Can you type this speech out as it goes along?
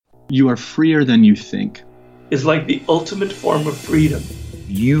You are freer than you think. Is like the ultimate form of freedom.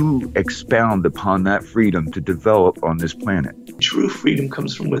 You expound upon that freedom to develop on this planet. True freedom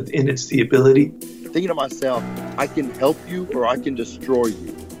comes from within. It's the ability. Thinking to myself, I can help you or I can destroy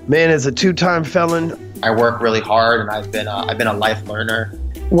you. Man, as a two-time felon, I work really hard, and I've been a life learner.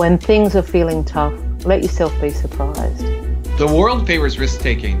 When things are feeling tough, let yourself be surprised. The world favors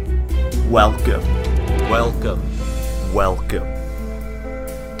risk-taking. Welcome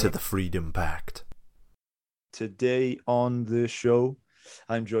to the Freedom Pact. Today on the show,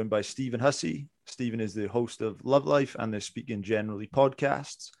 I'm joined by Stephen Hussey. Stephen is the host of Love Life and the Speaking Generally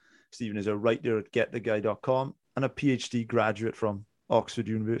podcasts. Stephen is a writer at gettheguy.com and a PhD graduate from Oxford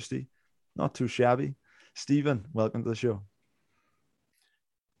University. Not too shabby. Stephen, welcome to the show.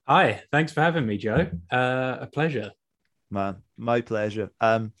 Hi, thanks for having me, Joe. A pleasure. Man, my pleasure.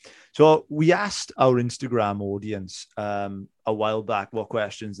 So we asked our Instagram audience a while back what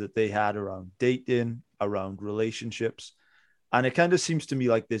questions that they had around dating, around relationships. And it kind of seems to me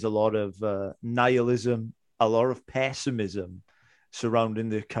like there's a lot of nihilism, a lot of pessimism surrounding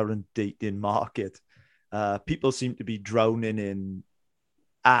the current dating market. People seem to be drowning in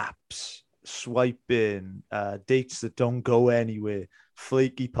apps, swiping, dates that don't go anywhere,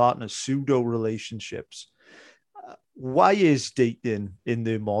 flaky partners, pseudo relationships. Why is dating in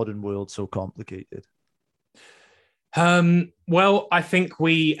the modern world so complicated? Well, I think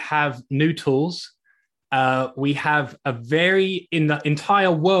we have new tools. We have in the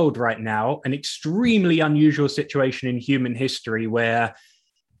entire world right now, an extremely unusual situation in human history where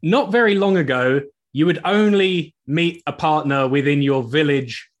not very long ago, you would only meet a partner within your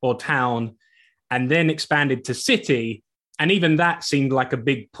village or town and then expanded to city. And even that seemed like a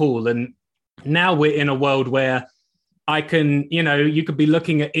big pool. And now we're in a world where you could be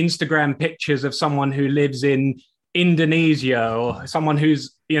looking at Instagram pictures of someone who lives in Indonesia or someone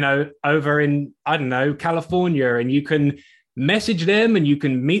who's, over in, California, and you can message them and you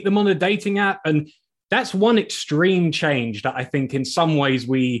can meet them on a dating app. And that's one extreme change that I think in some ways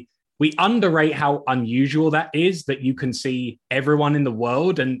we underrate how unusual that is, that you can see everyone in the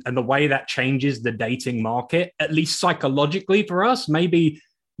world and the way that changes the dating market, at least psychologically for us. Maybe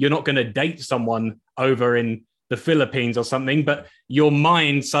you're not going to date someone over in the Philippines or something, but your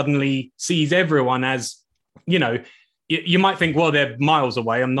mind suddenly sees everyone as, you might think, well, they're miles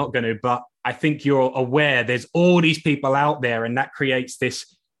away, I'm not going to, but I think you're aware there's all these people out there, and that creates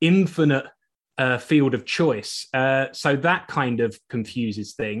this infinite field of choice. So that kind of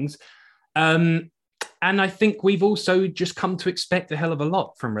confuses things. And I think we've also just come to expect a hell of a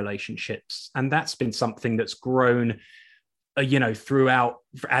lot from relationships. And that's been something that's grown throughout,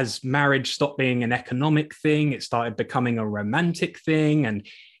 as marriage stopped being an economic thing, it started becoming a romantic thing, and,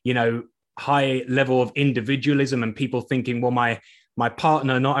 high level of individualism and people thinking, well, my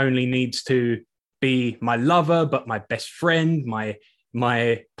partner not only needs to be my lover, but my best friend,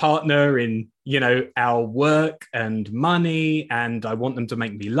 my partner in, our work and money, and I want them to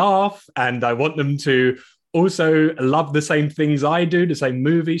make me laugh, and I want them to also love the same things I do, the same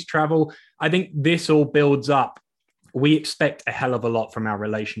movies, travel. I think this all builds up. We expect a hell of a lot from our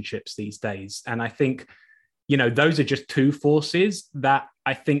relationships these days. And I think, those are just two forces that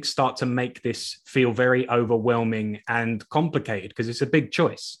I think start to make this feel very overwhelming and complicated, because it's a big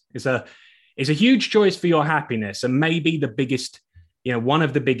choice. It's a huge choice for your happiness, and maybe the biggest, one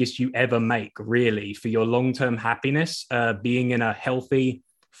of the biggest you ever make, really, for your long-term happiness, being in a healthy,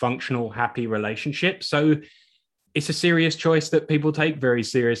 functional, happy relationship. So it's a serious choice that people take very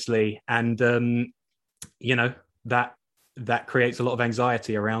seriously. And, that creates a lot of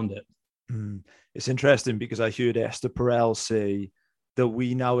anxiety around it. It's interesting because I heard Esther Perel say that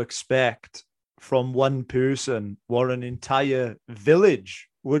we now expect from one person what an entire village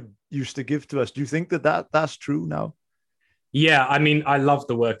used to give to us. Do you think that's true now? Yeah, I mean, I love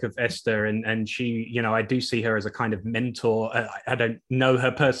the work of Esther, and she, I do see her as a kind of mentor. I don't know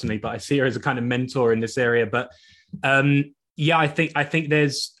her personally, but I see her as a kind of mentor in this area. But I think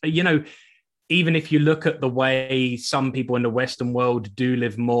there's, even if you look at the way some people in the Western world do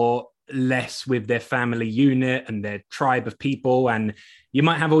live less with their family unit and their tribe of people, and you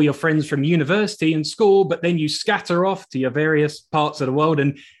might have all your friends from university and school, but then you scatter off to your various parts of the world,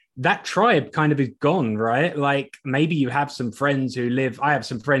 and that tribe kind of is gone, right? Like maybe you have some friends I have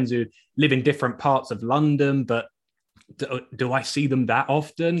some friends who live in different parts of London, but do I see them that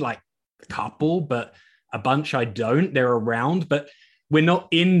often? Like a couple, but a bunch I don't. They're around, but we're not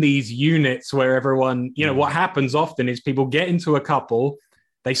in these units where everyone, what happens often is people get into a couple,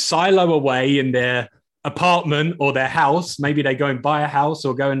 they silo away in their apartment or their house. Maybe they go and buy a house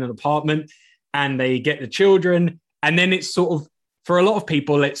or go in an apartment, and they get the children. And then it's sort of for a lot of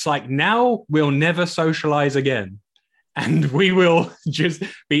people, it's like, now we'll never socialize again. And we will just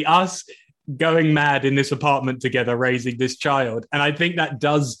be us going mad in this apartment together, raising this child. And I think that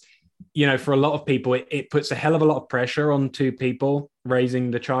does, for a lot of people, it puts a hell of a lot of pressure onto people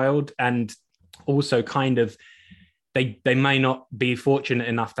raising the child. And also kind of, they may not be fortunate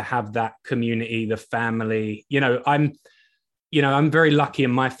enough to have that community, the family. I'm very lucky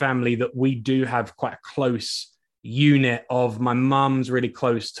in my family that we do have quite a close unit of my mum's really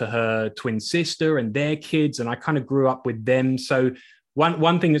close to her twin sister and their kids, and I kind of grew up with them. So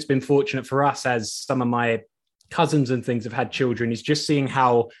one thing that's been fortunate for us, as some of my cousins and things have had children, is just seeing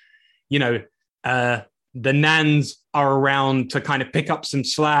how the nans are around to kind of pick up some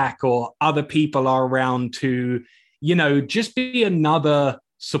slack, or other people are around to just be another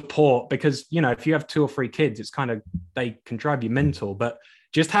support. Because if you have 2 or 3 kids, it's kind of, they can drive you mental, but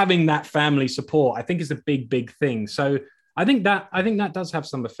just having that family support, I think, is a big thing. So I think that does have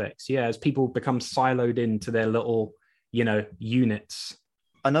some effects, as people become siloed into their little, units.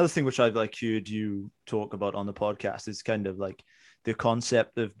 Another thing which I've heard you talk about on the podcast is kind of like the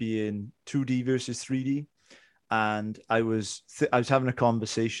concept of being 2D versus 3D. And I was having a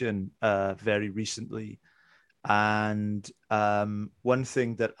conversation very recently, and one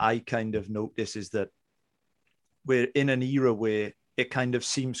thing that I kind of notice is that we're in an era where it kind of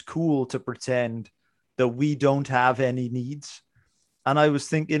seems cool to pretend that we don't have any needs. And I was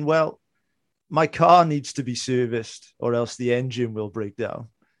thinking, well, my car needs to be serviced or else the engine will break down.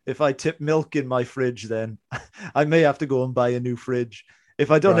 If I tip milk in my fridge, then I may have to go and buy a new fridge.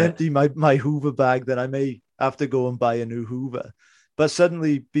 If I don't empty my Hoover bag, then I may have to go and buy a new Hoover. But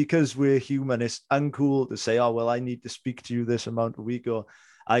suddenly, because we're human, it's uncool to say, oh, well, I need to speak to you this amount a week, or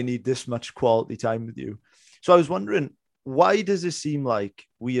I need this much quality time with you. So I was wondering, why does it seem like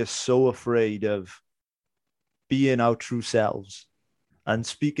we are so afraid of being our true selves and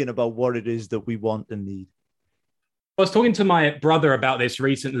speaking about what it is that we want and need? I was talking to my brother about this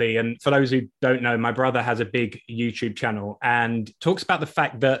recently. And for those who don't know, my brother has a big YouTube channel and talks about the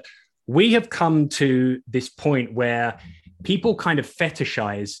fact that we have come to this point where people kind of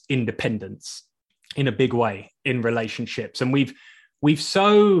fetishize independence in a big way in relationships. And we've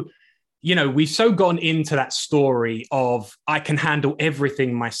so gotten into that story of, I can handle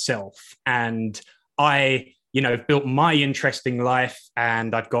everything myself, and I, built my interesting life,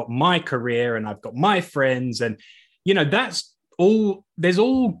 and I've got my career, and I've got my friends, and, that's all, there's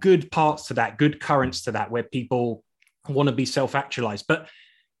all good parts to that, good currents to that, where people want to be self-actualized. But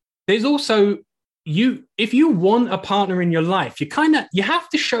there's also, if you want a partner in your life, you have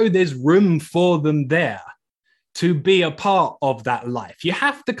to show there's room for them there to be a part of that life. You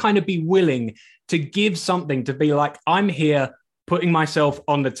have to kind of be willing to give something, to be like, I'm here putting myself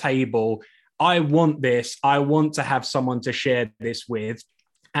on the table. I want this. I want to have someone to share this with.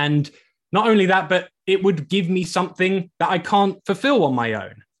 And not only that, but it would give me something that I can't fulfill on my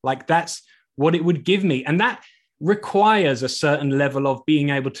own. Like, that's what it would give me. And that requires a certain level of being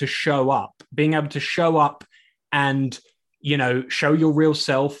able to show up and, show your real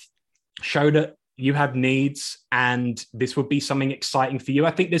self, show that you have needs, and this would be something exciting for you.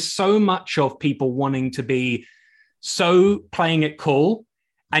 I think there's so much of people wanting to be so playing it cool,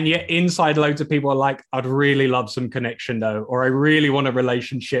 and yet inside loads of people are like, I'd really love some connection though, or I really want a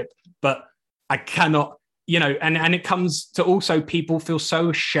relationship, but I cannot, and it comes to also people feel so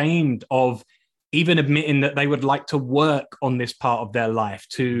ashamed of even admitting that they would like to work on this part of their life,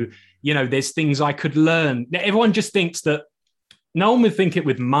 to, there's things I could learn. Everyone just thinks that no one would think it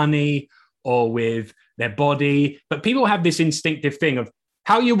with money or with their body, but people have this instinctive thing of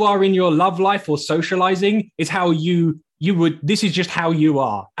how you are in your love life or socializing is how you would, this is just how you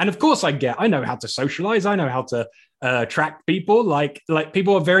are. And of course I know how to socialize. I know how to attract people. Like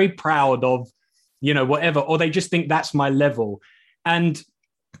people are very proud of, whatever, or they just think that's my level. And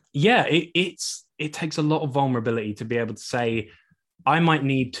yeah, it takes a lot of vulnerability to be able to say, I might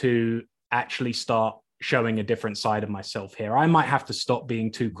need to actually start showing a different side of myself here. I might have to stop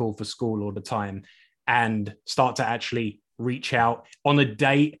being too cool for school all the time and start to actually reach out on a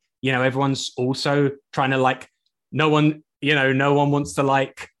date. Everyone's also trying to no one wants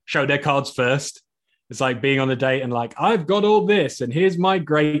to show their cards first. It's like being on a date and I've got all this and here's my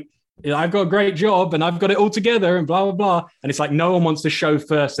I've got a great job and I've got it all together and blah, blah, blah. And it's like, no one wants to show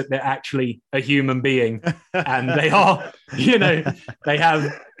first that they're actually a human being and they are, they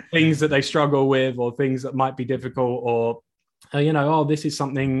have things that they struggle with or things that might be difficult or, this is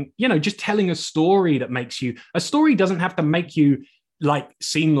something, just telling a story that makes you, a story doesn't have to make you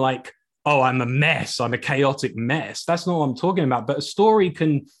seem like, oh, I'm a mess. I'm a chaotic mess. That's not what I'm talking about. But a story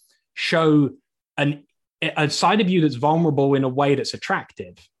can show a side of you that's vulnerable in a way that's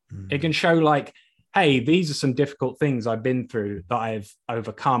attractive. It can show like, hey, these are some difficult things I've been through that I've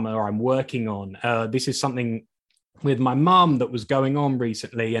overcome or I'm working on. This is something with my mom that was going on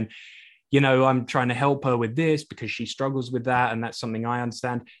recently. And, I'm trying to help her with this because she struggles with that. And that's something I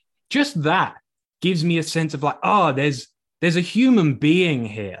understand. Just that gives me a sense of like, oh, there's a human being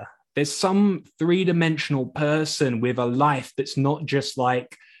here. There's some three-dimensional person with a life that's not just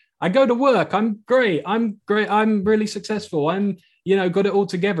like, I go to work, I'm great, I'm really successful, I'm, got it all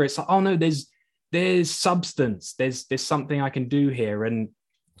together. It's like, oh no, there's substance, there's something I can do here. And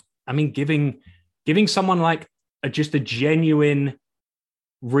I mean, giving someone like just a genuine,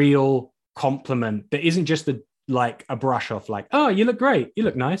 real compliment that isn't just a brush off, like, oh, you look great, you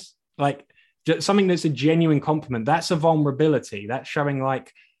look nice. Like just something that's a genuine compliment. That's a vulnerability. That's showing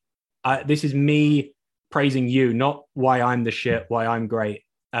like, this is me praising you, not why I'm the shit, why I'm great.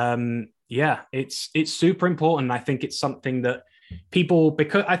 It's super important. I think it's something that people,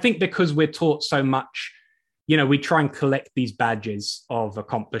 because we're taught so much, we try and collect these badges of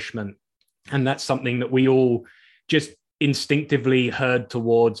accomplishment. And that's something that we all just instinctively herd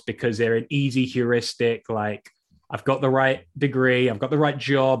towards because they're an easy heuristic. Like, I've got the right degree, I've got the right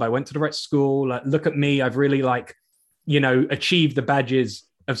job, I went to the right school. Like, look at me, I've really achieved the badges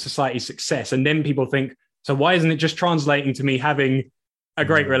of society's success. And then people think, so why isn't it just translating to me having a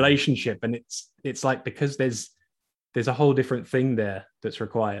great relationship? And it's like, because there's a whole different thing there that's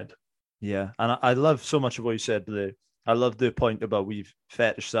required. Yeah. And I love so much of what you said there. I love the point about we've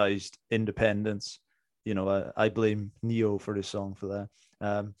fetishized independence. I blame Neo for this song for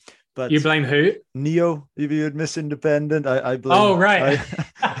that. But you blame who? Neo. If you had Miss Independent, I blame. Oh, right.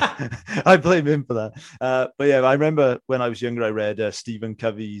 I blame him for that. But yeah, I remember when I was younger, I read Stephen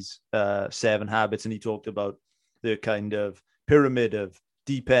Covey's 7 Habits, and he talked about the kind of pyramid of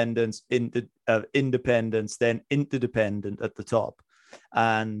dependence, independence, then interdependent at the top.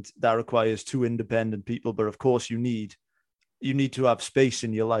 And that requires 2 independent people. But of course, you need to have space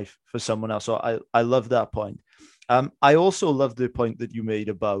in your life for someone else. So I love that point. I also love the point that you made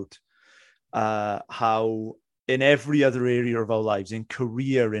about how in every other area of our lives, in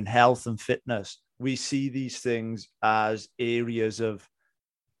career, in health and fitness, we see these things as areas of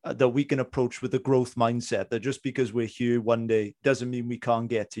that we can approach with a growth mindset, that just because we're here one day doesn't mean we can't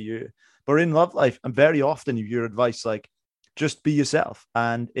get to you. But in love life, and very often you hear advice like, just be yourself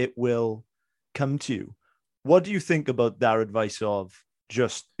and it will come to you. What do you think about that advice of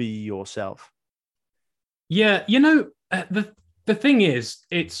just be yourself? Yeah, the thing is,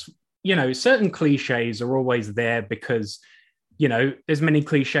 it's, certain cliches are always there because, there's many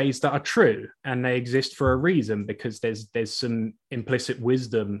cliches that are true and they exist for a reason because there's some implicit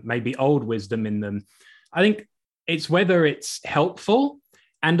wisdom, maybe old wisdom in them. I think it's whether it's helpful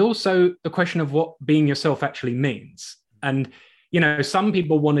and also the question of what being yourself actually means. And, some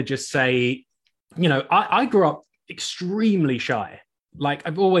people want to just say, I grew up extremely shy. Like,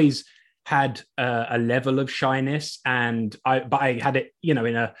 I've always had a level of shyness, but I had it,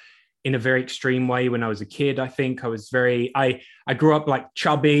 in a very extreme way when I was a kid. I think I was I grew up like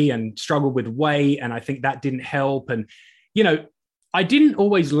chubby and struggled with weight, and I think that didn't help. And, I didn't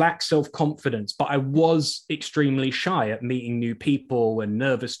always lack self-confidence, but I was extremely shy at meeting new people and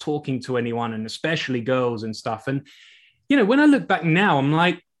nervous talking to anyone, and especially girls and stuff. And, when I look back now, I'm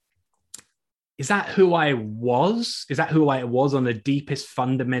like, is that who I was? Is that who I was on the deepest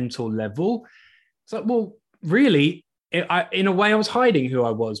fundamental level? It's like, well, really, in a way, I was hiding who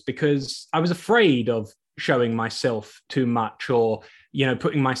I was because I was afraid of showing myself too much or,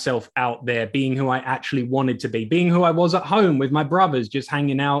 putting myself out there, being who I actually wanted to be, being who I was at home with my brothers, just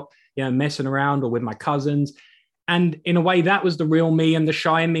hanging out, messing around, or with my cousins. And in a way, that was the real me, and the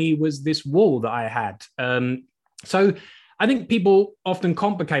shy me was this wall that I had. So I think people often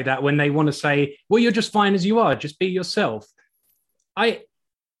complicate that when they want to say, well, you're just fine as you are, just be yourself. I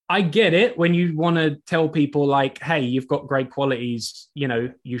get it when you want to tell people like, hey, you've got great qualities,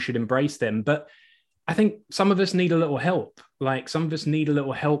 you should embrace them. But I think some of us need a little help. Like, some of us need a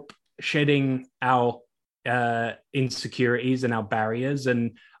little help shedding our insecurities and our barriers.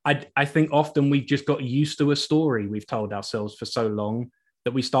 And I think often we've just got used to a story we've told ourselves for so long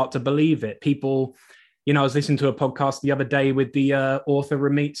that we start to believe it. People, I was listening to a podcast the other day with the author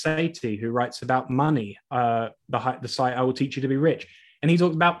Ramit Sethi, who writes about money, the site I Will Teach You to Be Rich. And he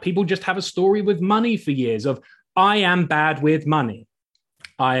talks about people just have a story with money for years of, I am bad with money.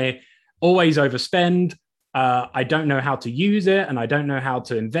 I always overspend. I don't know how to use it, and I don't know how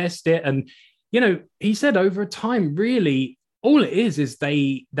to invest it. And, he said over time, really, all it is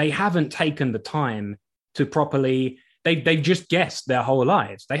they haven't taken the time to properly, they've just guessed their whole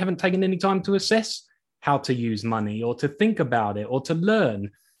lives. They haven't taken any time to assess how to use money or to think about it or to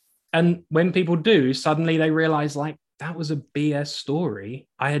learn. And when people do, suddenly they realize, like, that was a BS story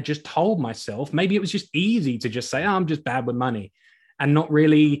I had just told myself. Maybe it was just easy to just say, oh, I'm just bad with money, and not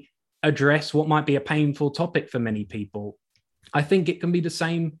really address what might be a painful topic for many people. I think it can be the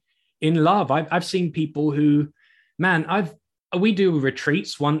same in love. I've seen people who, man, we do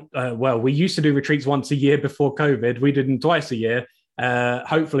retreats we used to do retreats once a year before COVID. We did them twice a year.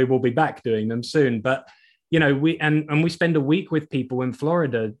 Hopefully we'll be back doing them soon. But, you know, we spend a week with people in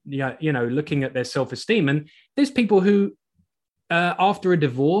Florida, you know, looking at their self-esteem. And there's people who, after a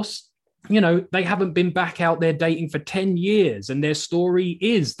divorce, you know, they haven't been back out there dating for 10 years. And their story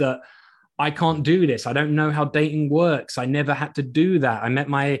is that I can't do this. I don't know how dating works. I never had to do that. I met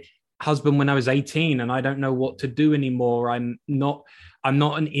my husband when I was 18 and I don't know what to do anymore. I'm not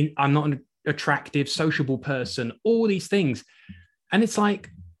an attractive, sociable person, all these things. And it's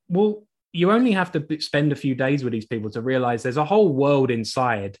like, well, you only have to spend a few days with these people to realize there's a whole world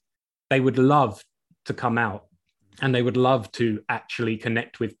inside they would love to come out. And they would love to actually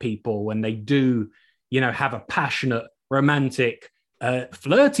connect with people when they do, you know, have a passionate, romantic,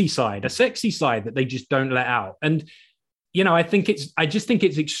 flirty side, a sexy side that they just don't let out. And, you know, I just think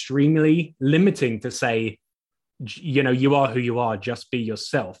it's extremely limiting to say, you know, you are who you are, just be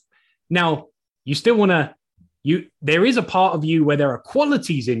yourself. Now, you still want to, there is a part of you where there are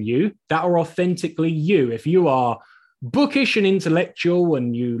qualities in you that are authentically you. If you are bookish and intellectual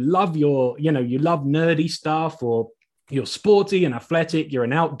and you love you love nerdy stuff, or you're sporty and athletic, you're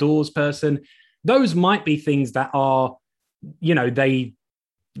an outdoors person, those might be things that are, you know, they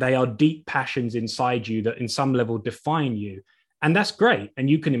are deep passions inside you that in some level define you. And that's great. And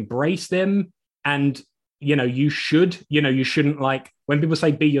you can embrace them. And, you know, you shouldn't, like, when people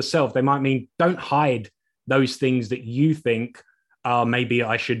say be yourself, they might mean don't hide those things that you think, maybe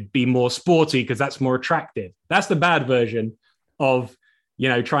I should be more sporty because that's more attractive. That's the bad version of, you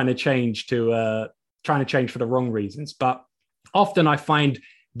know, trying to change for the wrong reasons. But often I find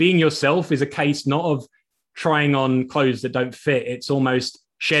being yourself is a case not of trying on clothes that don't fit. It's almost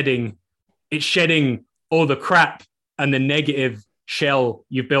shedding all the crap and the negative shell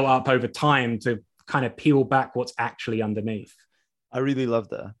you've built up over time to kind of peel back what's actually underneath. I really love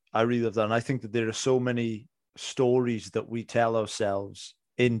that. And I think that there are so many stories that we tell ourselves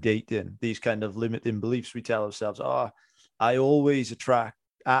in dating, these kind of limiting beliefs. We tell ourselves, I always attract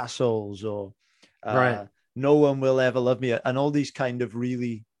assholes, or right, no one will ever love me, and all these kind of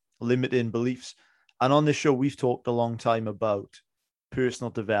really limiting beliefs. And on this show, we've talked a long time about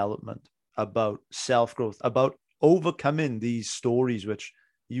personal development, about self-growth, about overcoming these stories, which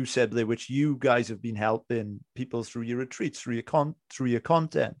you said, which you guys have been helping people through your retreats, through your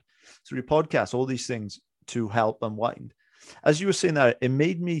content, through your podcast, all these things to help unwind. As you were saying that, it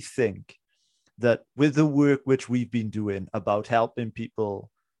made me think that with the work which we've been doing about helping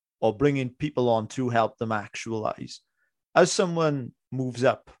people or bringing people on to help them actualize, as someone moves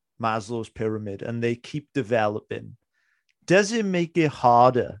up Maslow's pyramid and they keep developing, does it make it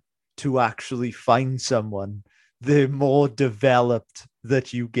harder to actually find someone the more developed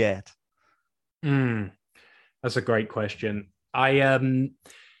that you get? That's a great question.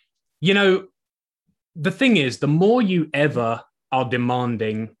 You know, the thing is, the more you ever are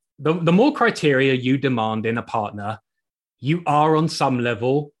demanding, the more criteria you demand in a partner, you are on some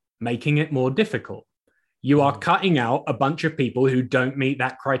level making it more difficult. You are cutting out a bunch of people who don't meet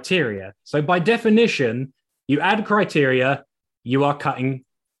that criteria. So by definition, you add criteria, you are cutting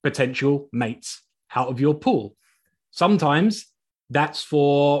potential mates out of your pool. Sometimes that's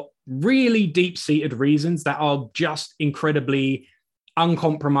for really deep-seated reasons that are just incredibly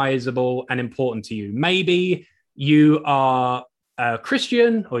uncompromisable and important to you. Maybe you are a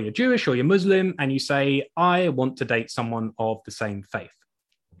Christian, or you're Jewish, or you're Muslim, and you say, I want to date someone of the same faith.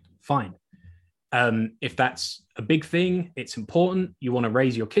 Fine. If that's a big thing, it's important, you want to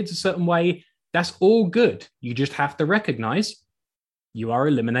raise your kids a certain way, that's all good. You just have to recognize you are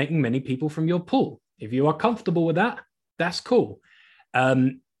eliminating many people from your pool. If you are comfortable with that, that's cool.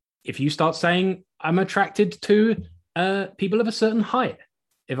 If you start saying, I'm attracted to people of a certain height,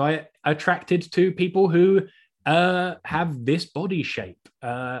 if I'm attracted to people who have this body shape,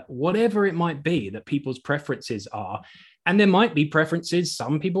 whatever it might be that people's preferences are, and there might be preferences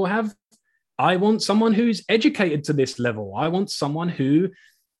some people have. I want someone who's educated to this level. I want someone who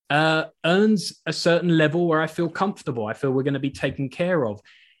earns a certain level where I feel comfortable. I feel we're going to be taken care of.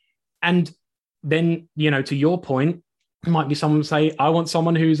 And then, you know, to your point, it might be someone say, I want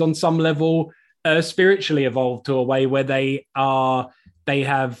someone who's on some level spiritually evolved to a way where they are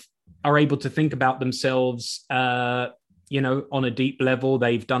able to think about themselves, you know, on a deep level.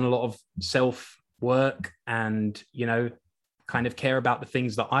 They've done a lot of self work and, you know, kind of care about the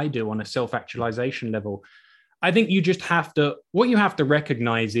things that I do on a self-actualization level. I think what you have to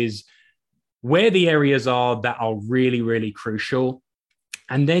recognize is where the areas are that are really, really crucial.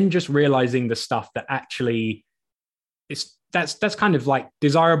 And then just realizing the stuff that actually that's kind of like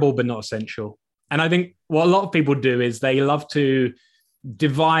desirable, but not essential. And I think what a lot of people do is they love to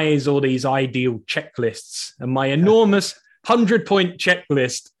devise all these ideal checklists, and my enormous 100-point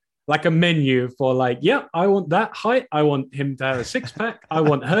checklist, like a menu for like, yeah, I want that height. I want him to have a six-pack. I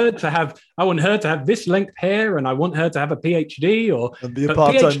want her to have this length hair, and I want her to have a PhD or and be a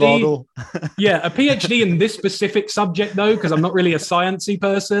part-time model. Yeah, a PhD in this specific subject though, because I'm not really a sciencey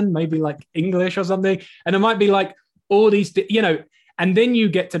person, maybe like English or something. And it might be like all these, you know, and then you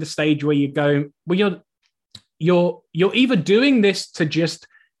get to the stage where you go, well, you're either doing this to just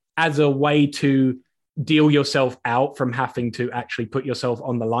as a way to deal yourself out from having to actually put yourself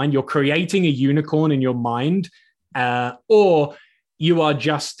on the line. You're creating a unicorn in your mind, or you are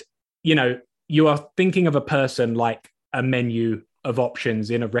just, you know, you are thinking of a person like a menu of options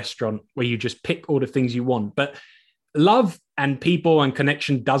in a restaurant where you just pick all the things you want. But love and people and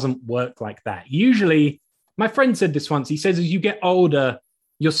connection doesn't work like that. Usually, my friend said this once, he says, as you get older,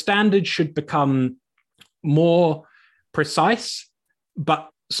 your standards should become more precise, but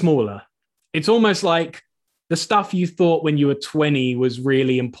smaller. It's almost like the stuff you thought when you were 20 was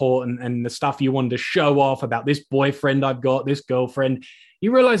really important, and the stuff you wanted to show off about this boyfriend I've got, this girlfriend,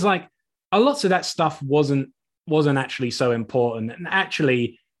 you realize like a lot of that stuff wasn't actually so important. And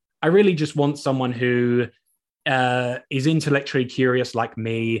actually, I really just want someone who is intellectually curious like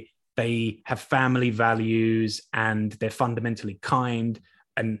me. They have family values and they're fundamentally kind,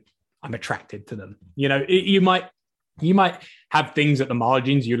 and I'm attracted to them. You know, you might have things at the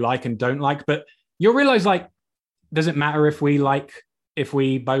margins you like and don't like, but you'll realize, like, does it matter if we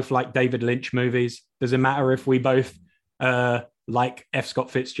both like David Lynch movies? Does it matter if we both like F. Scott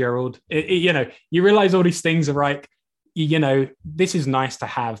Fitzgerald? You know, you realize all these things are like, you know, this is nice to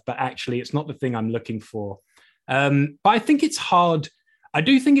have, but actually it's not the thing I'm looking for. But I think it's hard. I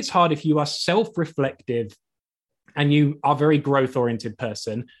do think it's hard if you are self-reflective and you are a very growth-oriented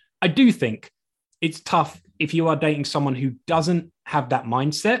person. I do think it's tough if you are dating someone who doesn't have that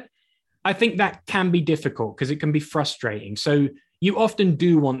mindset. I think that can be difficult because it can be frustrating. So you often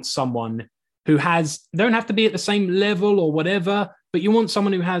do want someone who don't have to be at the same level or whatever, but you want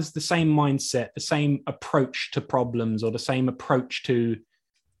someone who has the same mindset, the same approach to problems, or the same approach to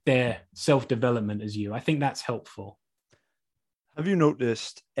their self-development as you. I think that's helpful. Have you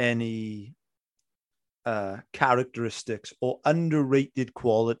noticed any characteristics or underrated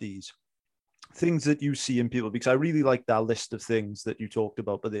qualities, things that you see in people? Because I really like that list of things that you talked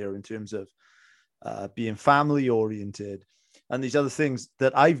about there in terms of being family oriented and these other things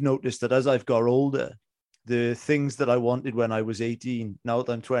that I've noticed that as I've got older, the things that I wanted when I was 18, now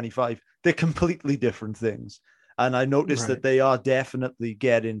that I'm 25, they're completely different things. And I noticed that they are definitely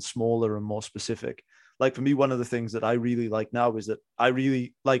getting smaller and more specific. Like for me, one of the things that I really like now is that I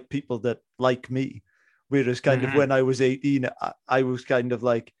really like people that like me. Whereas kind of when I was 18, I was kind of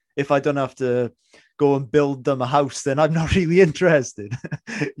like, if I don't have to go and build them a house, then I'm not really interested,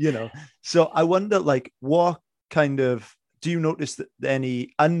 you know? So I wonder, like, what kind of, do you notice that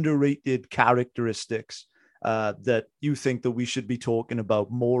any underrated characteristics that you think that we should be talking about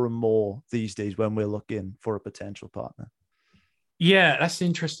more and more these days when we're looking for a potential partner? Yeah, that's an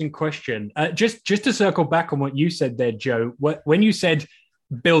interesting question. Just to circle back on what you said there, Joe, when you said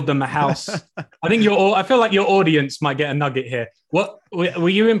build them a house, I feel like your audience might get a nugget here. What were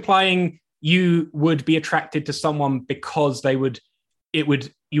you implying? You would be attracted to someone because you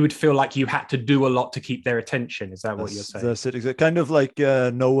would feel like you had to do a lot to keep their attention. Is that what you're saying? That's it. Kind of like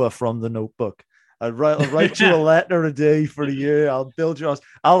Noah from The Notebook. I'll write you a letter a day for a year. I'll build your house.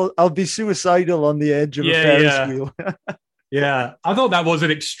 I'll be suicidal on the edge of a Ferris wheel. Yeah, I thought that was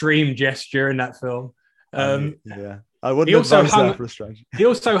an extreme gesture in that film. Yeah, I wouldn't advise that for a strategy. He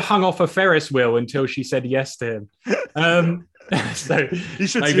also hung off a Ferris wheel until she said yes to him. So you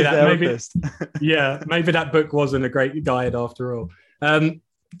should see a therapist. Maybe that book wasn't a great guide after all. Sorry,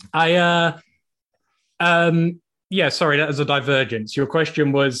 that was a divergence. Your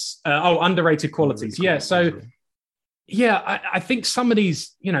question was, underrated qualities. Yeah, so I think some of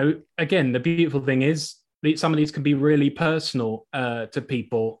these, you know, again, the beautiful thing is some of these can be really personal to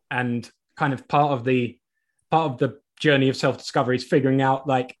people, and kind of part of the journey of self-discovery is figuring out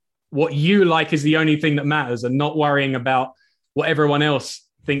like what you like is the only thing that matters, and not worrying about what everyone else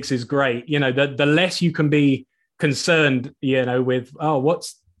thinks is great. You know, the less you can be concerned, you know, with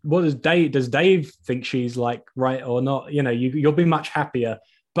does Dave think she's like right or not? You know, you'll be much happier.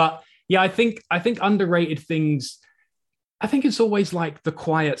 But Yeah, I think underrated things. I think it's always like the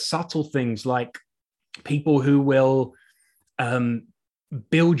quiet, subtle things, like people who will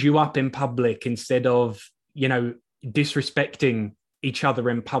build you up in public instead of, disrespecting each other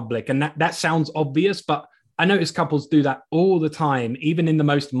in public. And that sounds obvious, but I notice couples do that all the time, even in the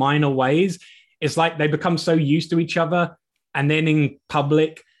most minor ways. It's like they become so used to each other, and then in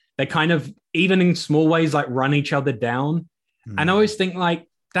public, they kind of, even in small ways, like run each other down. And I always think like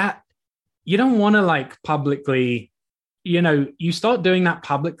that, you don't want to like publicly, you start doing that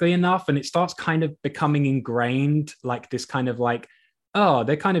publicly enough and it starts kind of becoming ingrained, like this kind of like, oh,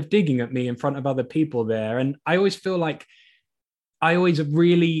 they're kind of digging at me in front of other people there. And I always feel like I always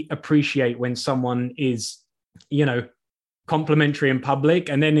really appreciate when someone is, complimentary in public,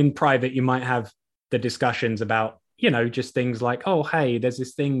 and then in private, you might have the discussions about, just things like, oh, hey, there's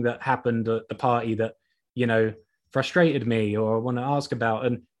this thing that happened at the party that, frustrated me, or I want to ask about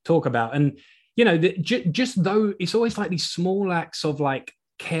and talk about. And, just though it's always like these small acts of like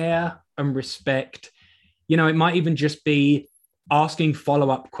care and respect, it might even just be asking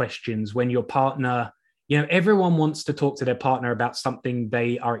follow-up questions when your partner, everyone wants to talk to their partner about something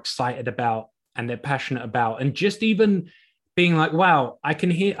they are excited about and they're passionate about. And just even being like, wow, I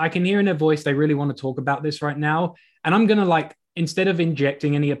can hear in their voice, they really want to talk about this right now. And I'm going to like, instead of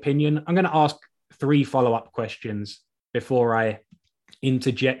injecting any opinion, I'm going to ask 3 follow-up questions before I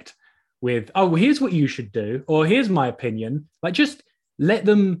interject with, oh, well, here's what you should do, or here's my opinion. Like, just let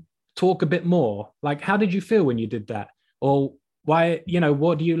them talk a bit more. Like, how did you feel when you did that? Or why,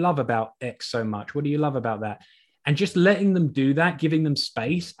 what do you love about X so much? What do you love about that? And just letting them do that, giving them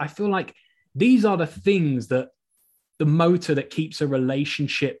space. I feel like these are the things that the motor that keeps a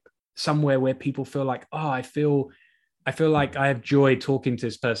relationship somewhere where people feel like, oh, I feel like I have joy talking to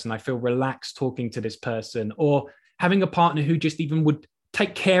this person. I feel relaxed talking to this person. Or having a partner who just even would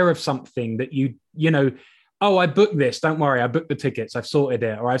take care of something that oh, I booked this. Don't worry. I booked the tickets. I've sorted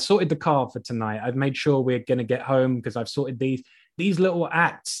it. Or I've sorted the car for tonight. I've made sure we're going to get home because I've sorted these little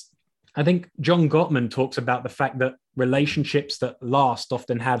acts. I think John Gottman talks about the fact that relationships that last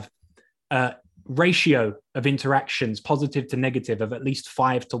often have a ratio of interactions, positive to negative, of at least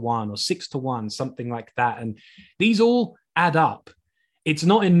 5-1 or 6-1, something like that. And these all add up. It's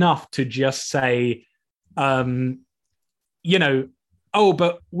not enough to just say, oh,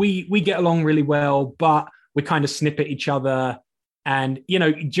 but we get along really well, but we kind of snip at each other and,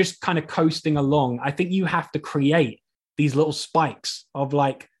 just kind of coasting along. I think you have to create these little spikes of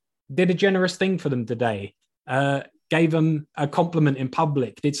like, did a generous thing for them today, gave them a compliment in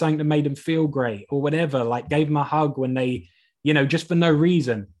public, did something that made them feel great or whatever, like gave them a hug when they, just for no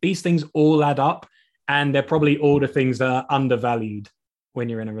reason. These things all add up, and they're probably all the things that are undervalued when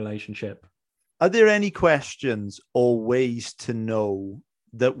you're in a relationship. Are there any questions or ways to know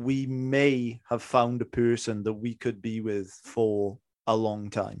that we may have found a person that we could be with for a long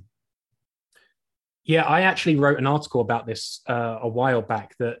time? Yeah, I actually wrote an article about this a while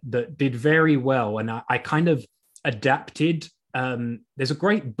back that did very well. And I kind of adapted. There's a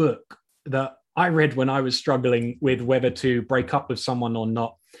great book that I read when I was struggling with whether to break up with someone or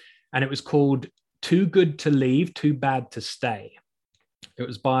not. And it was called Too Good to Leave, Too Bad to Stay. It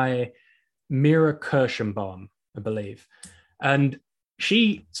was by Mira Kirschenbaum, I believe. And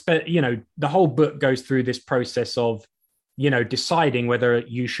she spent, the whole book goes through this process of, deciding whether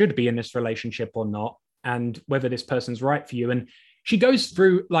you should be in this relationship or not, and whether this person's right for you. And she goes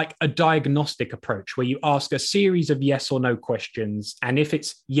through like a diagnostic approach where you ask a series of yes or no questions. And if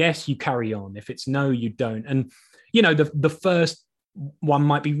it's yes, you carry on. If it's no, you don't. And, the first one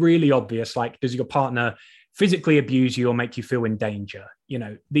might be really obvious. Like, does your partner physically abuse you or make you feel in danger?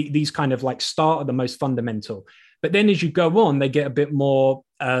 These kind of like start at the most fundamental. But then as you go on, they get a bit more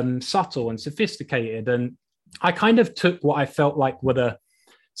subtle and sophisticated. And I kind of took what I felt like were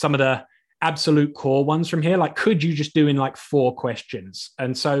some of the absolute core ones from here. Like, could you just do in like 4 questions?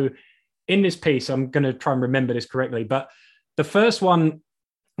 And so in this piece, I'm going to try and remember this correctly, but the first one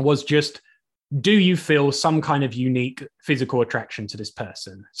was just, do you feel some kind of unique physical attraction to this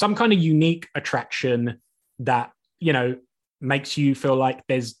person? Some kind of unique attraction that, makes you feel like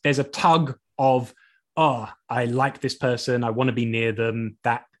there's a tug of, oh, I like this person, I want to be near them,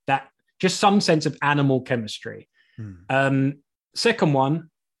 that just some sense of animal chemistry. Second one,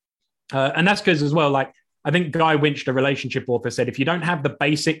 and that's because as well, like, I think Guy Winch, the relationship author, said, if you don't have the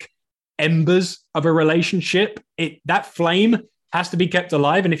basic embers of a relationship, that flame has to be kept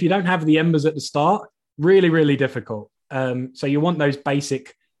alive. And if you don't have the embers at the start, really, really difficult. So you want those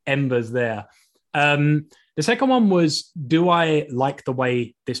basic embers there. The second one was, do I like the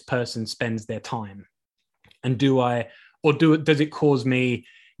way this person spends their time? And does it cause me,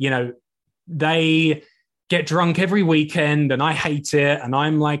 they get drunk every weekend and I hate it. And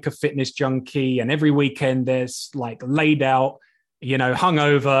I'm like a fitness junkie. And every weekend there's like laid out,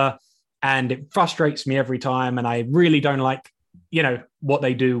 hungover, and it frustrates me every time. And I really don't like, what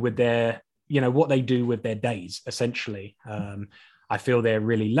they do with their days, essentially. I feel they're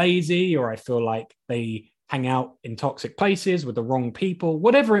really lazy, or I feel like they hang out in toxic places with the wrong people,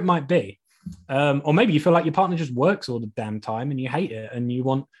 whatever it might be. Or maybe you feel like your partner just works all the damn time and you hate it and you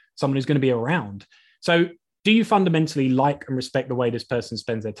want someone who's going to be around. So do you fundamentally like and respect the way this person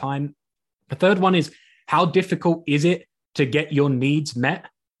spends their time? The third one is, how difficult is it to get your needs met,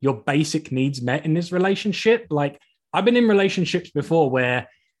 your basic needs met in this relationship? Like, I've been in relationships before where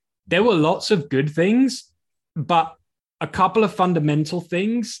there were lots of good things, but a couple of fundamental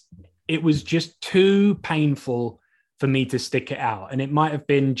things, it was just too painful for me to stick it out. And it might have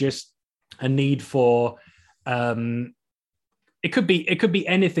been just a need for, it could be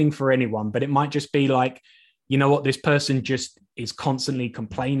anything for anyone, but it might just be like, you know what, this person just is constantly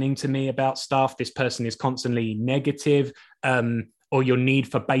complaining to me about stuff. This person is constantly negative, or your need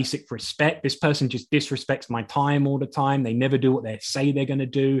for basic respect. This person just disrespects my time all the time. They never do what they say they're going to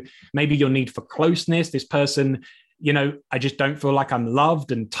do. Maybe your need for closeness. This person, I just don't feel like I'm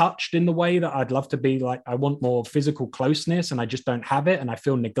loved and touched in the way that I'd love to be. Like, I want more physical closeness and I just don't have it and I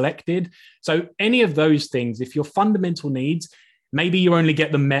feel neglected. So any of those things, if your fundamental needs, maybe you only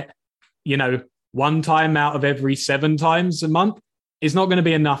get them met, one time out of every 7 times a month, is not going to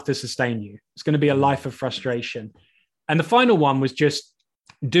be enough to sustain you. It's going to be a life of frustration. And the final one was just,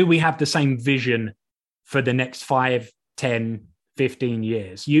 do we have the same vision for the next 5, 10, 15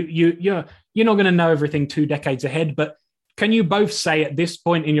 years? You're not going to know everything 2 decades ahead, but can you both say at this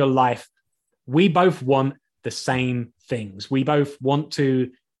point in your life, we both want the same things? We both want to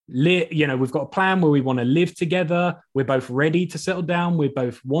live, we've got a plan where we want to live together. We're both ready to settle down. We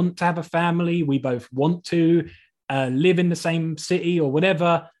both want to have a family. We both want to live in the same city or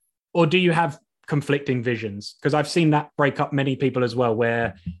whatever. Or do you have conflicting visions? Because I've seen that break up many people as well,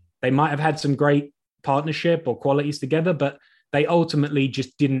 where they might have had some great partnership or qualities together, but they ultimately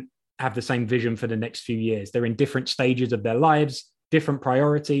just didn't have the same vision for the next few years. They're in different stages of their lives, different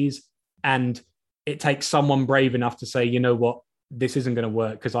priorities, and it takes someone brave enough to say, you know what, this isn't going to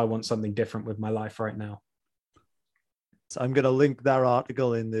work because I want something different with my life right now. So I'm going to link that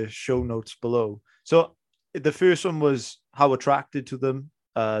article in the show notes below. So the first one was how attracted to them,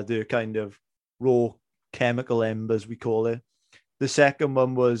 the kind of raw chemical embers, we call it. The second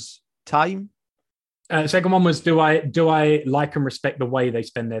one was time. Second one was, do I like and respect the way they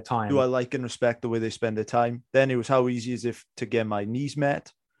spend their time? Do I like and respect the way they spend their time? Then it was, how easy is it to get my needs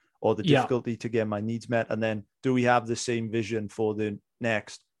met, or the difficulty to get my needs met? And then, do we have the same vision for the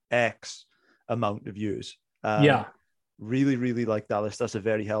next X amount of years? Really, really like that list. That's a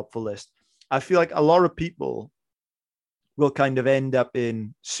very helpful list. I feel like a lot of people will kind of end up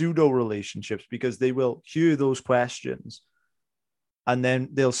in pseudo relationships because they will hear those questions and then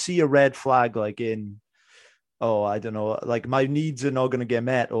they'll see a red flag, like in, oh, I don't know, like my needs are not going to get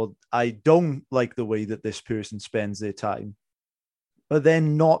met, or I don't like the way that this person spends their time, but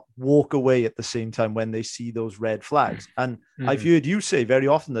then not walk away at the same time when they see those red flags. And I've heard you say very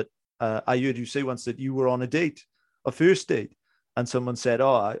often that, I heard you say once that you were on a first date, and someone said,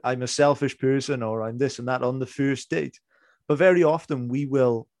 oh, I'm a selfish person, or I'm this and that on the first date. But very often we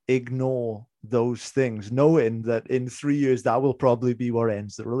will ignore those things, knowing that in 3 years, that will probably be what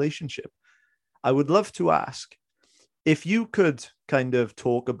ends the relationship. I would love to ask if you could kind of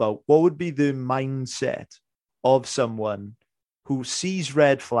talk about what would be the mindset of someone who sees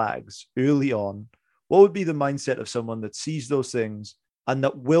red flags early on. What would be the mindset of someone that sees those things and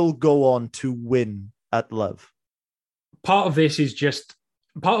that will go on to win at love? Part of this is just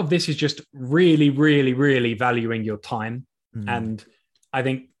really, really, really valuing your time. And I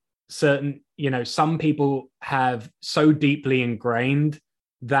think some people have so deeply ingrained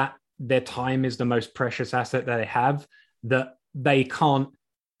that their time is the most precious asset that they have, that they can't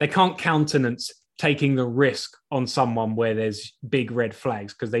countenance taking the risk on someone where there's big red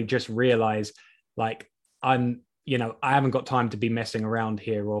flags, because they just realize, like, I haven't got time to be messing around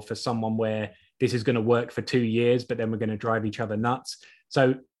here, or for someone where this is going to work for 2 years, but then we're going to drive each other nuts.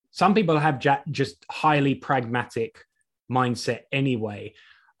 So some people have just highly pragmatic mindset anyway.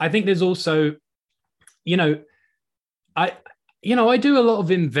 I think there's also, I do a lot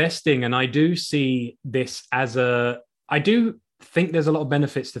of investing, and I do see this as I do think there's a lot of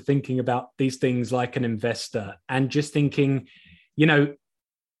benefits to thinking about these things like an investor, and just thinking,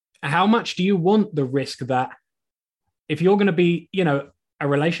 how much do you want the risk that if you're going to be, a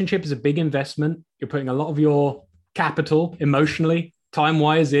relationship is a big investment. You're putting a lot of your capital emotionally time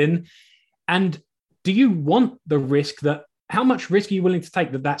wires in. And do you want the risk that, how much risk are you willing to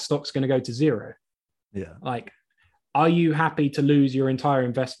take that stock's going to go to zero? Yeah. Like, are you happy to lose your entire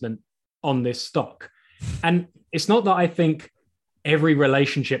investment on this stock? And it's not that I think every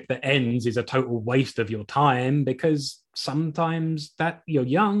relationship that ends is a total waste of your time, because sometimes that you're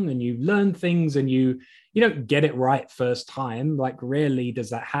young and you learn things and you don't get it right first time. Like, rarely does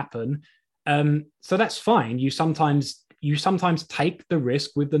that happen. So that's fine. You sometimes take the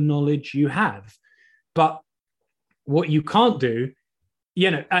risk with the knowledge you have. But what you can't do,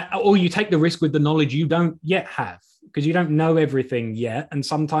 or you take the risk with the knowledge you don't yet have, because you don't know everything yet. And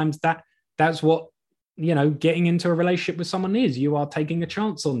sometimes that's what, getting into a relationship with someone is. You are taking a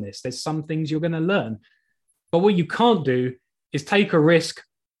chance on this. There's some things you're going to learn. But what you can't do is take a risk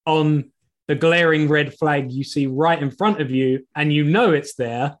on the glaring red flag you see right in front of you, and it's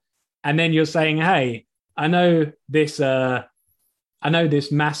there. And then you're saying, hey, I know this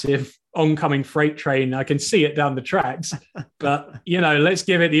massive oncoming freight train. I can see it down the tracks, but let's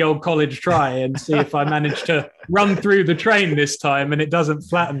give it the old college try and see if I manage to run through the train this time and it doesn't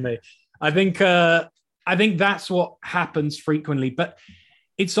flatten me. I think that's what happens frequently, but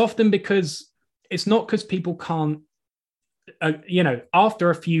it's often because it's not because people can't, after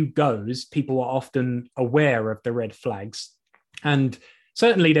a few goes, people are often aware of the red flags. And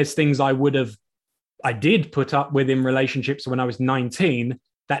certainly there's things I did put up with in relationships when I was 19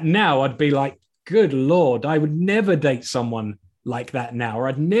 that now I'd be like, good Lord, I would never date someone like that now, or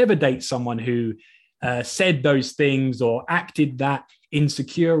I'd never date someone who said those things or acted that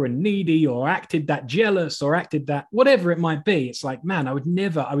insecure and needy or acted that jealous or acted that whatever it might be. It's like, man, I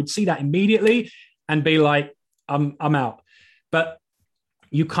would see that immediately and be like, I'm out. But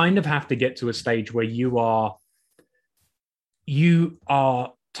you kind of have to get to a stage where you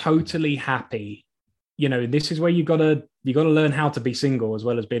are totally happy. This is where you got to learn how to be single as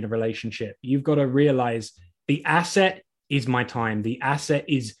well as be in a relationship. You've got to realize the asset is my time. The asset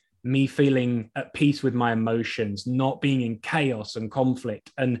is me feeling at peace with my emotions, not being in chaos and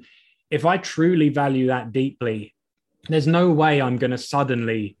conflict. And if I truly value that deeply, there's no way I'm going to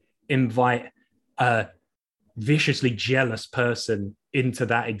suddenly invite a viciously jealous person into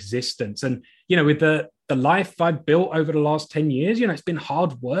that existence. And, with the life I've built over the last 10 years, it's been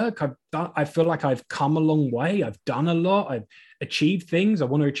hard work. I feel like I've come a long way. I've done a lot. I've achieved things. I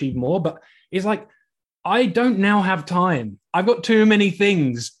want to achieve more, but it's like, I don't now have time. I've got too many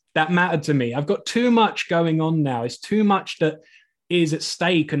things that matter to me. I've got too much going on now. It's too much that is at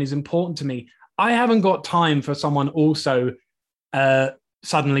stake and is important to me. I haven't got time for someone also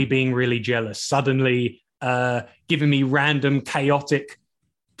suddenly being really jealous, suddenly giving me random chaotic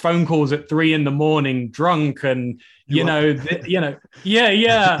phone calls at 3 a.m, drunk, and I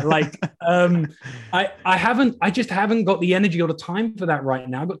just haven't got the energy or the time for that right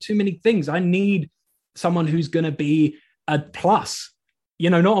now. I've got too many things. I need someone who's going to be a plus,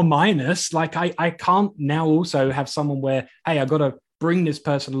 not a minus. Like I can't now also have someone where, hey, I got to bring this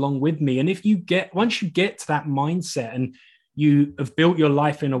person along with me. And once you get to that mindset and you have built your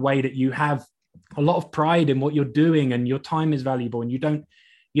life in a way that you have a lot of pride in what you're doing and your time is valuable and you don't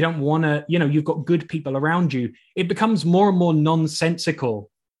want to, you've got good people around you, it becomes more and more nonsensical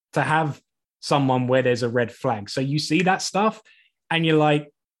to have someone where there's a red flag. So you see that stuff and you're like,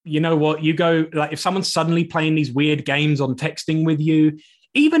 you know what, you go, like, if someone's suddenly playing these weird games on texting with you,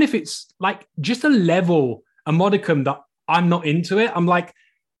 even if it's like just a modicum that I'm not into it, I'm like,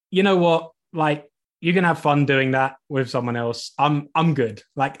 you know what, like, you can have fun doing that with someone else. I'm good.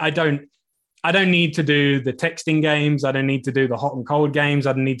 Like, I don't need to do the texting games. I don't need to do the hot and cold games.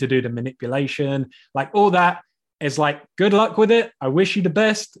 I don't need to do the manipulation. Like, all that is like, good luck with it. I wish you the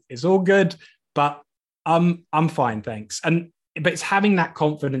best. It's all good, but I'm fine, thanks. But it's having that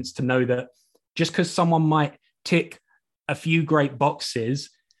confidence to know that just because someone might tick a few great boxes,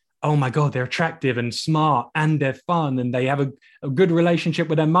 oh my God, they're attractive and smart and they're fun and they have a good relationship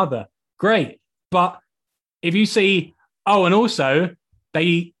with their mother. Great. But if you see, and also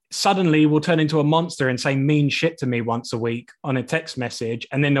they suddenly will turn into a monster and say mean shit to me once a week on a text message,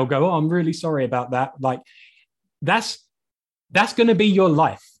 and then they'll go, I'm really sorry about that. Like, that's going to be your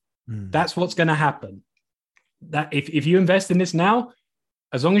life. That's what's going to happen. That if you invest in this now,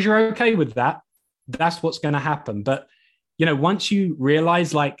 as long as you're okay with that, that's what's going to happen. But, once you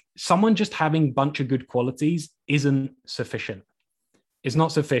realize, like, someone just having a bunch of good qualities isn't sufficient. It's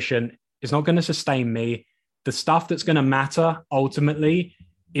not sufficient. It's not going to sustain me. The stuff that's going to matter ultimately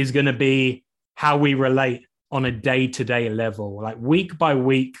is going to be how we relate on a day-to-day level. Like, week by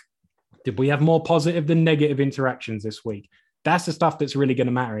week, did we have more positive than negative interactions this week? That's the stuff that's really going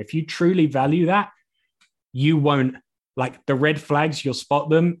to matter. If you truly value that, you won't like the red flags, you'll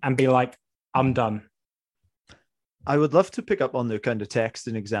spot them and be like, I'm done. I would love to pick up on the kind of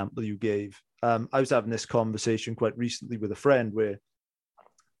texting example you gave. I was having this conversation quite recently with a friend where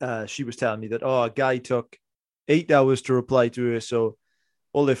she was telling me that, a guy took 8 hours to reply to her. So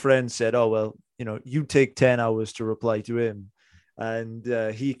all their friends said, oh, well, you take 10 hours to reply to him.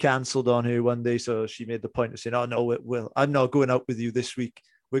 And he cancelled on her one day. So she made the point of saying, oh, no, I'm not going out with you this week.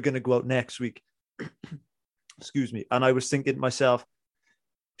 We're going to go out next week. Excuse me. And I was thinking to myself,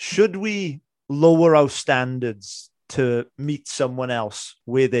 should we lower our standards to meet someone else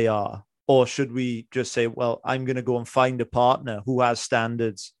where they are? Or should we just say, well, I'm going to go and find a partner who has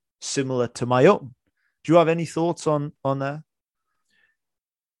standards similar to my own? Do you have any thoughts on that?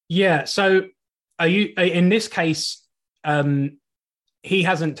 Yeah. So are you, in this case, he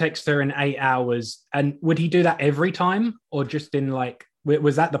hasn't texted her in 8 hours. And would he do that every time or just in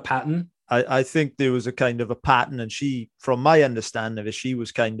was that the pattern? I think there was a kind of a pattern, and she, from my understanding of it, she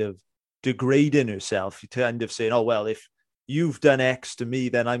was kind of degrading herself, kind of saying, oh, well, if you've done X to me,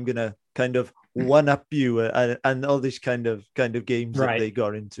 then I'm going to kind of one up you and all these kind of games that they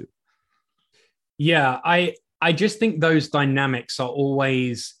got into. Yeah, I just think those dynamics are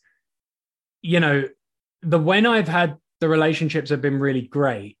always, when I've had the relationships have been really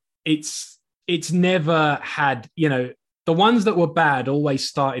great, it's never had, the ones that were bad always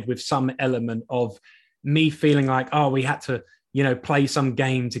started with some element of me feeling like, oh, we had to, play some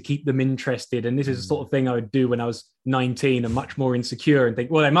game to keep them interested. And this is the sort of thing I would do when I was 19 and much more insecure and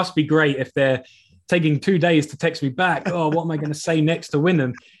think, well, it must be great if they're taking 2 days to text me back. Oh, what am I going to say next to win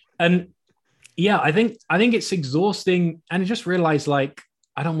them? And yeah, I think it's exhausting. And I just realized I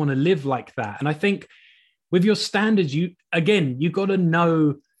don't want to live like that. And I think with your standards, you got to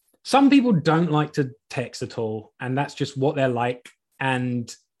know some people don't like to text at all. And that's just what they're like.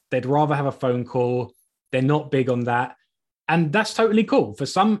 And they'd rather have a phone call. They're not big on that. And that's totally cool. For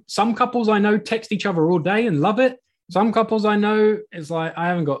some couples I know text each other all day and love it. Some couples I know, it's like,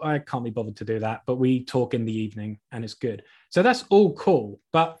 I can't be bothered to do that, but we talk in the evening and it's good. So that's all cool.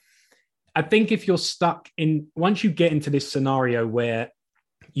 But I think if you're stuck once you get into this scenario where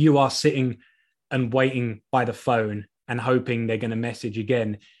you are sitting and waiting by the phone and hoping they're going to message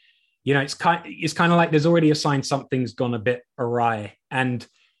again, it's kind of like there's already a sign something's gone a bit awry. And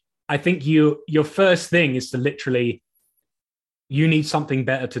I think your first thing is to literally, you need something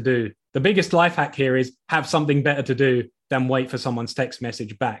better to do. The biggest life hack here is have something better to do than wait for someone's text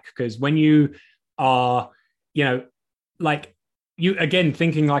message back. Because when you are, you again,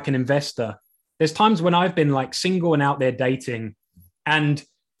 thinking like an investor, there's times when I've been single and out there dating and,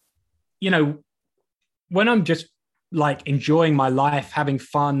 when I'm just enjoying my life, having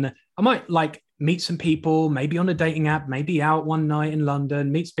fun, I might meet some people, maybe on a dating app, maybe out one night in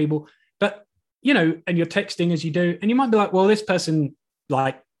London, meet some people, but and you're texting as you do, and you might be like, well, this person's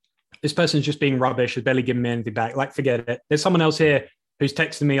just being rubbish, is barely giving me anything back. Forget it. There's someone else here who's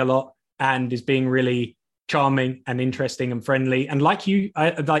texting me a lot and is being really charming and interesting and friendly. And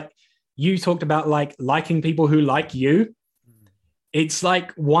you talked about liking people who like you. It's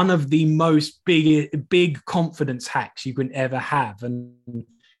one of the most big confidence hacks you can ever have. And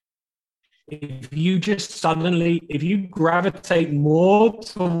if you gravitate more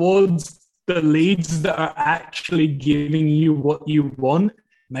towards the leads that are actually giving you what you want,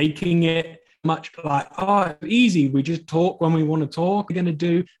 making it much easy. We just talk when we want to talk. We're going to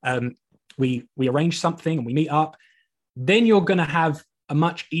do, we arrange something and we meet up. Then you're going to have a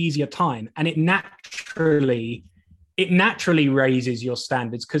much easier time. And it naturally raises your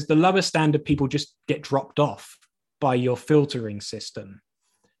standards because the lower standard people just get dropped off by your filtering system.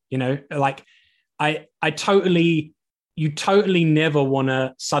 You totally never want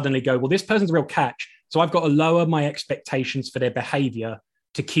to suddenly go, well, this person's a real catch. So I've got to lower my expectations for their behavior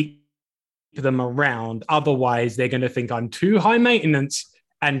to keep them around. Otherwise, they're going to think I'm too high maintenance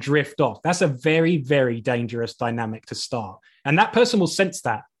and drift off. That's a very, very dangerous dynamic to start. And that person will sense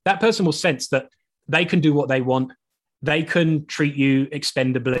that. That person will sense that they can do what they want. They can treat you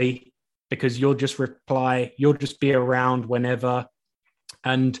expendably because you'll just reply. You'll just be around whenever.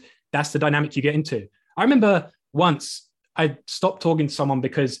 And that's the dynamic you get into. I remember once I stopped talking to someone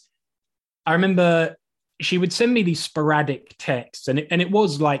because I remember she would send me these sporadic texts and it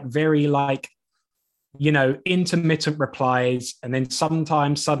was very intermittent replies. And then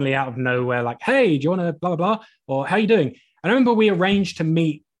sometimes suddenly out of nowhere, hey, do you want to blah, blah, blah? Or how you doing? And I remember we arranged to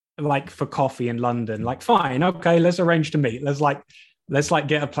meet for coffee in London, fine. Okay, let's arrange to meet. Let's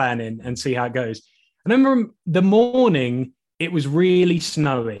get a plan in and see how it goes. I remember the morning, it was really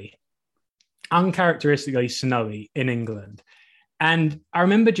snowy. Uncharacteristically snowy in England. And I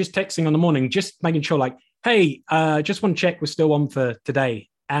remember just texting on the morning, just making sure hey, just want to check we're still on for today.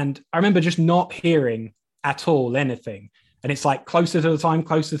 And I remember just not hearing at all anything. And it's like closer to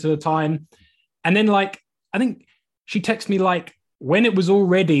the time. And then like, I think she texted me like when it was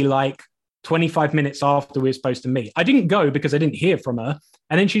already like 25 minutes after we were supposed to meet. I didn't go because I didn't hear from her.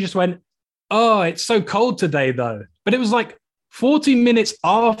 And then she just went, oh, it's so cold today though. But it was like 40 minutes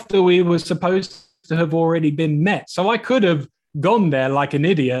after we were supposed to have already been met. So I could have gone there like an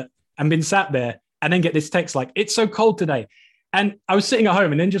idiot and been sat there and then get this text like, it's so cold today. And I was sitting at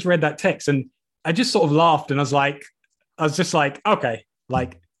home and then just read that text and I just sort of laughed and I was just like, okay,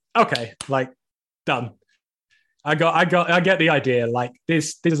 like done. I get the idea. Like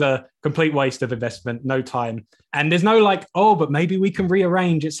this is a complete waste of investment, no time. And there's no like, oh, but maybe we can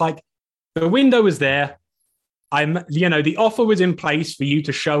rearrange. It's like the window was there. The offer was in place for you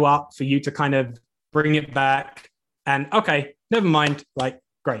to show up, for you to kind of bring it back. And okay, never mind. Like,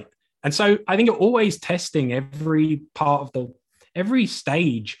 great. And so I think you're always testing every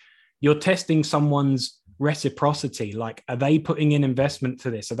stage. You're testing someone's reciprocity. Like, are they putting in investment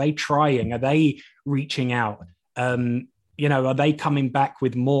for this? Are they trying? Are they reaching out? Are they coming back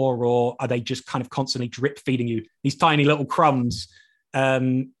with more, or are they just kind of constantly drip feeding you these tiny little crumbs?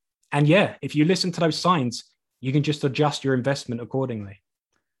 And yeah, if you listen to those signs, you can just adjust your investment accordingly.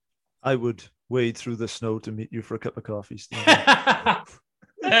 I would wade through the snow to meet you for a cup of coffee, Steve.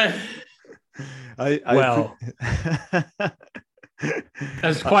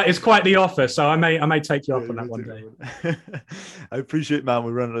 It's quite the offer, so I may take you up on that one day. I appreciate, man.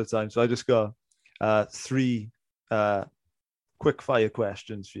 We're running out of time, so I just got 3 quick fire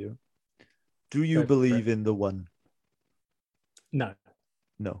questions for you. Do you believe in the one? No.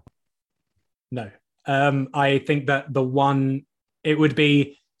 I think that the one, it would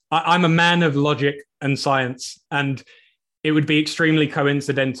be, I'm a man of logic and science, and it would be extremely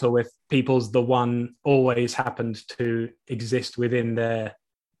coincidental if people's the one always happened to exist within their,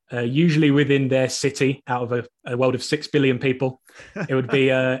 usually within their city out of a world of 6 billion people. It would be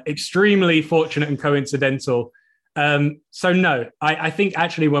extremely fortunate and coincidental. So no, I think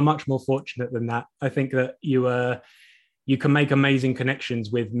actually we're much more fortunate than that. I think that you can make amazing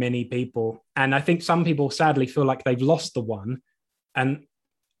connections with many people. And I think some people sadly feel like they've lost the one. And,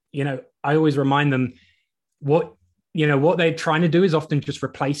 I always remind them what they're trying to do is often just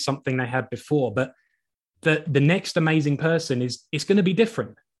replace something they had before. But the next amazing person it's going to be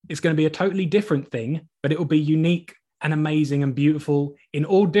different. It's going to be a totally different thing, but it will be unique and amazing and beautiful in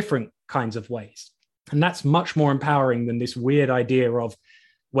all different kinds of ways. And that's much more empowering than this weird idea of,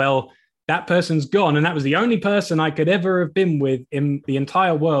 well, that person's gone and that was the only person I could ever have been with in the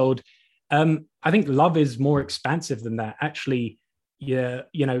entire world. I think love is more expansive than that. Actually,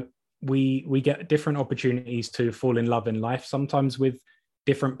 we get different opportunities to fall in love in life, sometimes with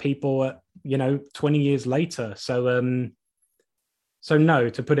different people, 20 years later. So no,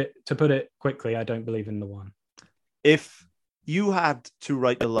 to put it quickly, I don't believe in the one. If you had to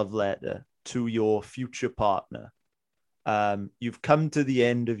write a love letter to your future partner, you've come to the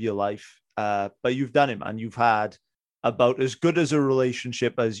end of your life, but you've done it, man. You've had about as good as a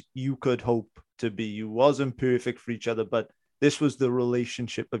relationship as you could hope to be. You wasn't perfect for each other, but this was the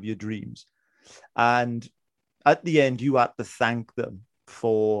relationship of your dreams. And at the end, you had to thank them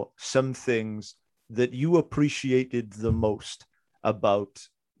for some things that you appreciated the most about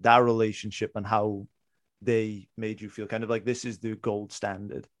that relationship and how they made you feel. Kind of like, this is the gold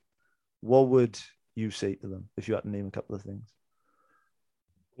standard. What would you say to them if you had to name a couple of things?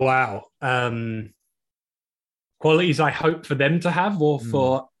 Wow. Qualities I hope for them to have, or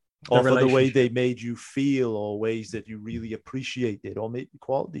for or for the way they made you feel, or ways that you really appreciated, or maybe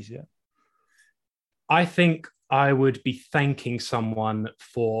qualities. Yeah. I think I would be thanking someone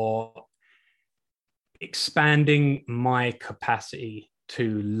for expanding my capacity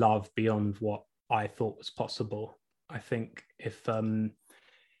to love beyond what I thought was possible. I think if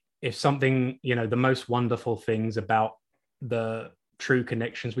something, the most wonderful things about the true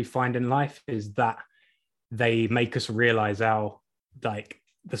connections we find in life is that they make us realize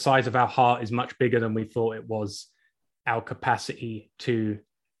the size of our heart is much bigger than we thought it was. Our capacity to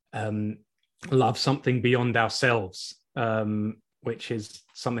love something beyond ourselves, which is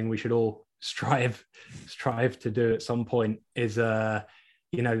something we should all strive to do at some point, is I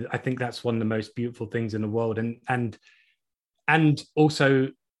think that's one of the most beautiful things in the world. And also,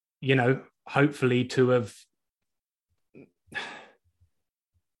 hopefully to have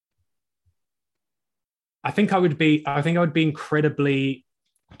I think I would be incredibly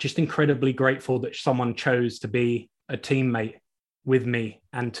grateful that someone chose to be a teammate with me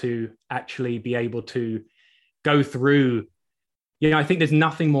and to actually be able to go through, I think there's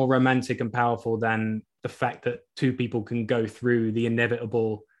nothing more romantic and powerful than the fact that two people can go through the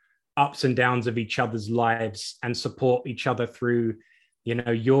inevitable ups and downs of each other's lives and support each other through, you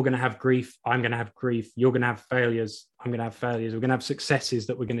know, you're going to have grief, I'm going to have grief, you're going to have failures, I'm going to have failures, we're going to have successes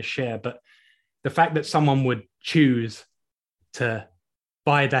that we're going to share. But the fact that someone would choose to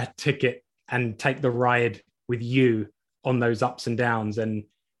buy that ticket and take the ride with you on those ups and downs and,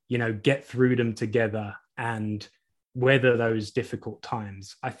 you know, get through them together and weather those difficult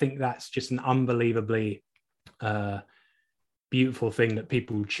times, I think that's just an unbelievably beautiful thing that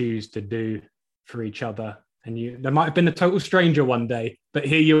people choose to do for each other. And there might have been a total stranger one day, but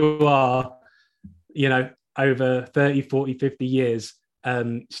here you are, you know, over 30, 40, 50 years,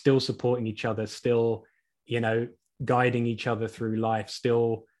 still supporting each other, still, you know, guiding each other through life,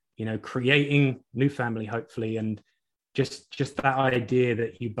 still, you know, creating new family, hopefully. And just that idea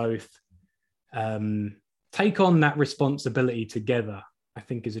that you both take on that responsibility together, I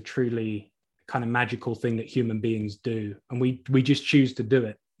think is a truly kind of magical thing that human beings do. And we just choose to do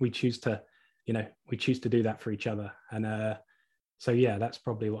it. We choose to, you know, we choose to do that for each other. And so, yeah, that's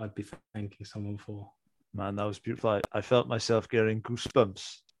probably what I'd be thanking someone for. Man, that was beautiful. I felt myself getting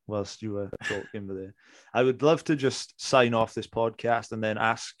goosebumps whilst you were talking there. I would love to just sign off this podcast and then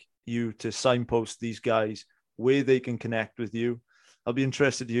ask you to signpost these guys where they can connect with you. I'll be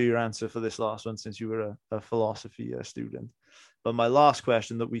interested to hear your answer for this last one, since you were a philosophy student. But my last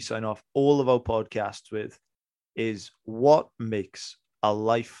question that we sign off all of our podcasts with is, what makes a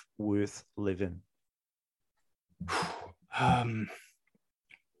life worth living?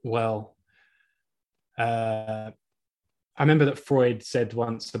 Well, I remember that Freud said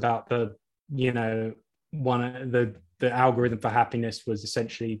once about the, you know, the algorithm for happiness was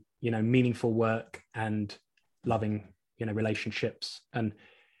essentially, you know, meaningful work and loving, you know, relationships. And,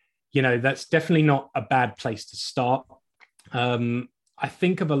 you know, that's definitely not a bad place to start. I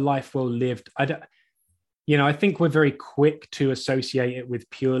think of a life well lived. I think we're very quick to associate it with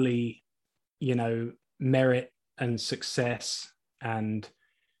purely, you know, merit and success and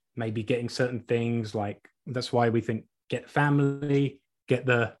maybe getting certain things. Like, that's why we think get family, get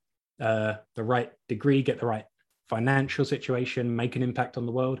the right degree, get the right financial situation, make an impact on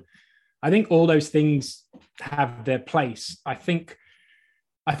the world. I think all those things have their place. I think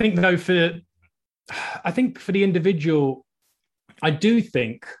though, for the individual, I do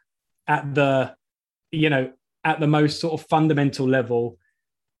think at the most sort of fundamental level,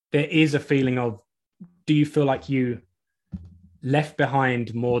 there is a feeling of, do you feel like you left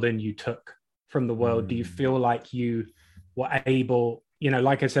behind more than you took from the world? Do you feel like you were able, you know,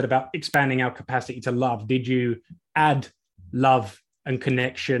 like I said about expanding our capacity to love, did you add love and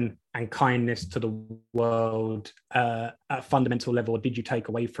connection and kindness to the world at a fundamental level, or did you take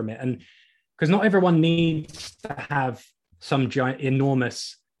away from it? And because not everyone needs to have some giant,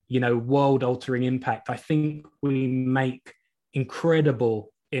 enormous, you know, world-altering impact. I think we make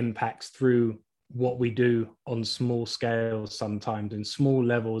incredible impacts through what we do on small scales, sometimes in small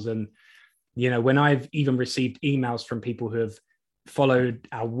levels. And, you know, when I've even received emails from people who have followed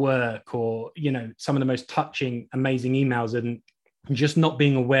our work, or, you know, some of the most touching, amazing emails, and just not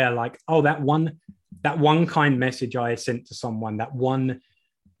being aware, like, oh, that one kind message I sent to someone, that one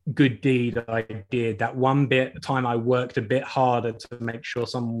good deed I did, that one bit time I worked a bit harder to make sure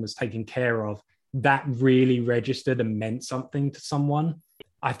someone was taken care of, that really registered and meant something to someone.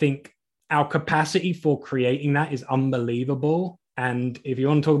 I think our capacity for creating that is unbelievable. And if you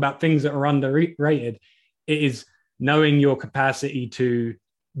want to talk about things that are underrated, it is knowing your capacity to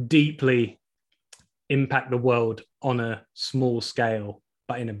deeply impact the world on a small scale,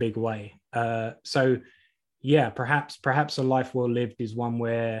 but in a big way. So yeah, perhaps a life well lived is one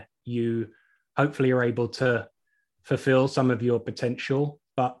where you hopefully are able to fulfill some of your potential,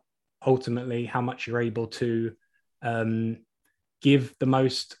 but ultimately how much you're able to give the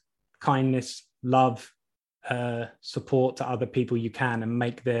most kindness, love, support to other people you can, and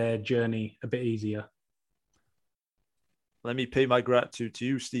make their journey a bit easier. Let me pay my gratitude to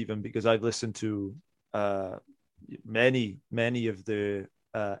you, Stephen, because I've listened to many of the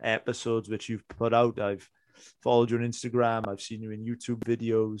episodes which you've put out. I've followed you on Instagram. I've seen you in YouTube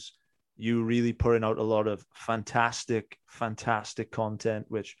videos. You really putting out a lot of fantastic content,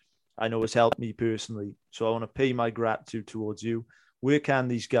 which I know has helped me personally. So I want to pay my gratitude towards you. Where can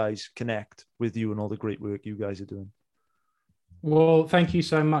these guys connect with you and all the great work you guys are doing? Well, thank you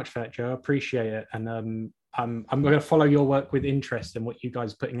so much, Fetcher. I appreciate it. And I'm going to follow your work with interest in what you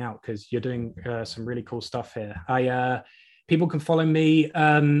guys are putting out, because you're doing some really cool stuff here. People can follow me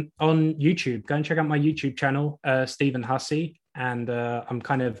on YouTube. Go and check out my YouTube channel, Stephen Hussey. And I'm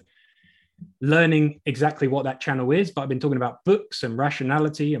kind of learning exactly what that channel is, but I've been talking about books and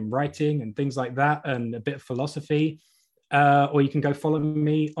rationality and writing and things like that, and a bit of philosophy. Or you can go follow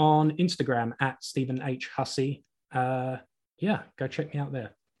me on Instagram at Stephen H. Hussey. Yeah, go check me out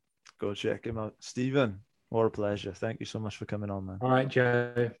there. Go check him out. Stephen, what a pleasure. Thank you so much for coming on, man. All right,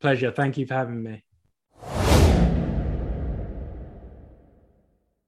 Joe. Pleasure. Thank you for having me.